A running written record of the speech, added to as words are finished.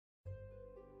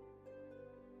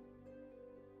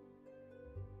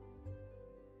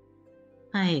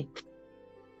Hi,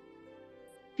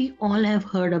 we all have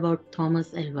heard about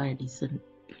Thomas Alva Edison.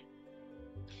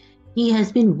 He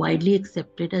has been widely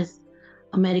accepted as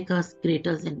America's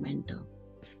greatest inventor.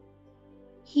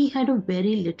 He had a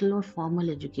very little or formal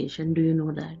education, do you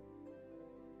know that?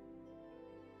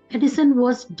 Edison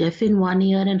was deaf in one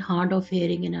ear and hard of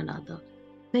hearing in another.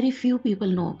 Very few people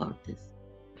know about this.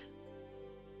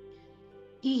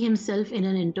 He himself, in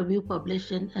an interview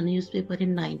published in a newspaper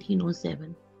in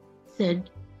 1907, said,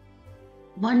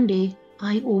 "One day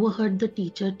I overheard the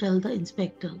teacher tell the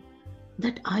inspector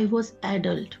that I was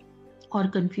adult or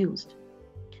confused,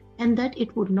 and that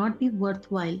it would not be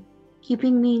worthwhile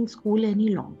keeping me in school any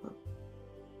longer.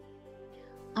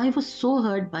 I was so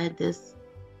hurt by this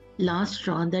last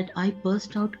straw that I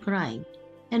burst out crying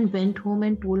and went home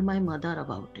and told my mother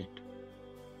about it.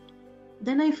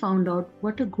 Then I found out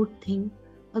what a good thing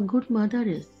a good mother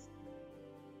is.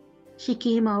 She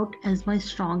came out as my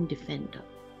strong defender.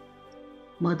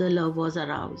 Mother love was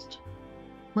aroused,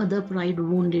 mother pride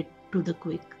wounded to the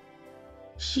quick.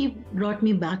 She brought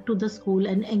me back to the school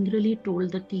and angrily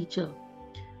told the teacher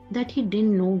that he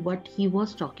didn't know what he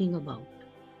was talking about,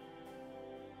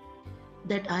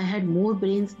 that I had more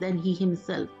brains than he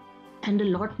himself and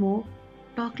a lot more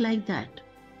talk like that.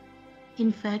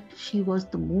 In fact, she was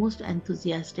the most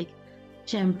enthusiastic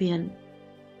champion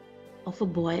of a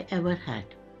boy ever had.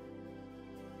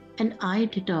 And I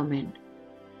determined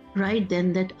right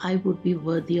then that I would be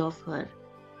worthy of her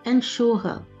and show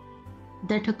her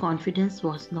that her confidence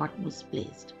was not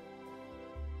misplaced."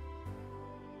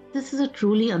 This is a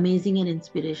truly amazing and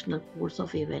inspirational course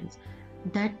of events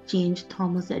that changed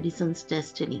Thomas Edison's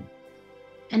destiny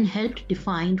and helped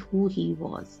define who he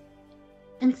was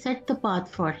and set the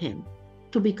path for him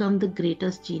to become the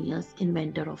greatest genius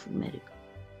inventor of America.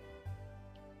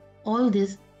 All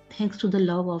this thanks to the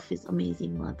love of his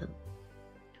amazing mother,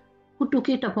 who took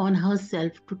it upon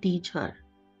herself to teach her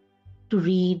to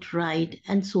read, write,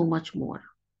 and so much more.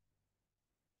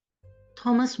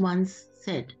 Thomas once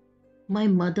said, "My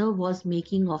mother was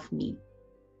making of me."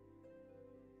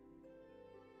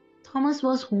 Thomas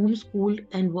was homeschooled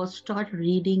and was taught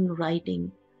reading,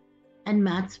 writing, and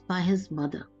maths by his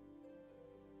mother.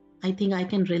 I think I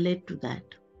can relate to that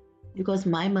because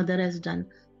my mother has done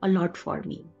a lot for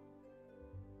me.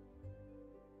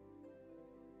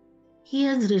 He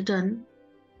has written,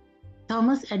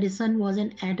 Thomas Edison was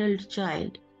an adult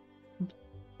child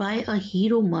by a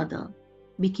hero mother,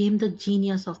 became the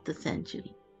genius of the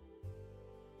century.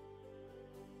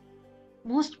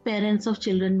 Most parents of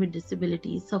children with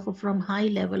disabilities suffer from high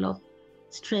level of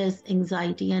stress,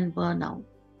 anxiety, and burnout.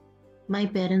 My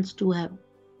parents too have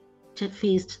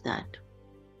faced that.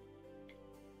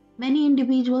 Many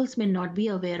individuals may not be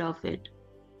aware of it,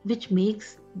 which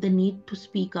makes the need to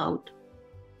speak out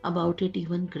about it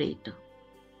even greater.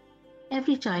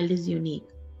 Every child is unique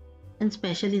and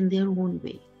special in their own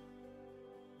way.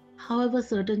 However,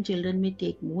 certain children may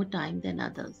take more time than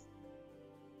others.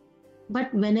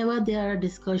 But whenever there are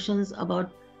discussions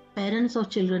about parents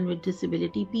of children with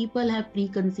disability, people have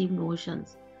preconceived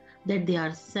notions that they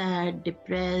are sad,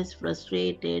 depressed,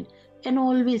 frustrated, and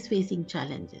always facing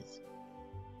challenges.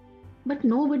 But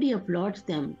nobody applauds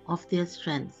them of their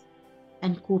strengths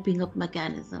and coping up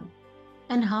mechanism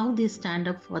and how they stand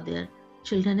up for their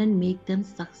children and make them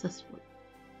successful.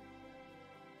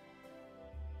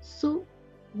 So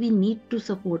we need to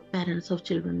support parents of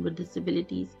children with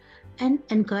disabilities and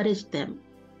encourage them,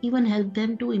 even help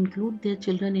them to include their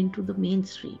children into the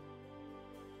mainstream.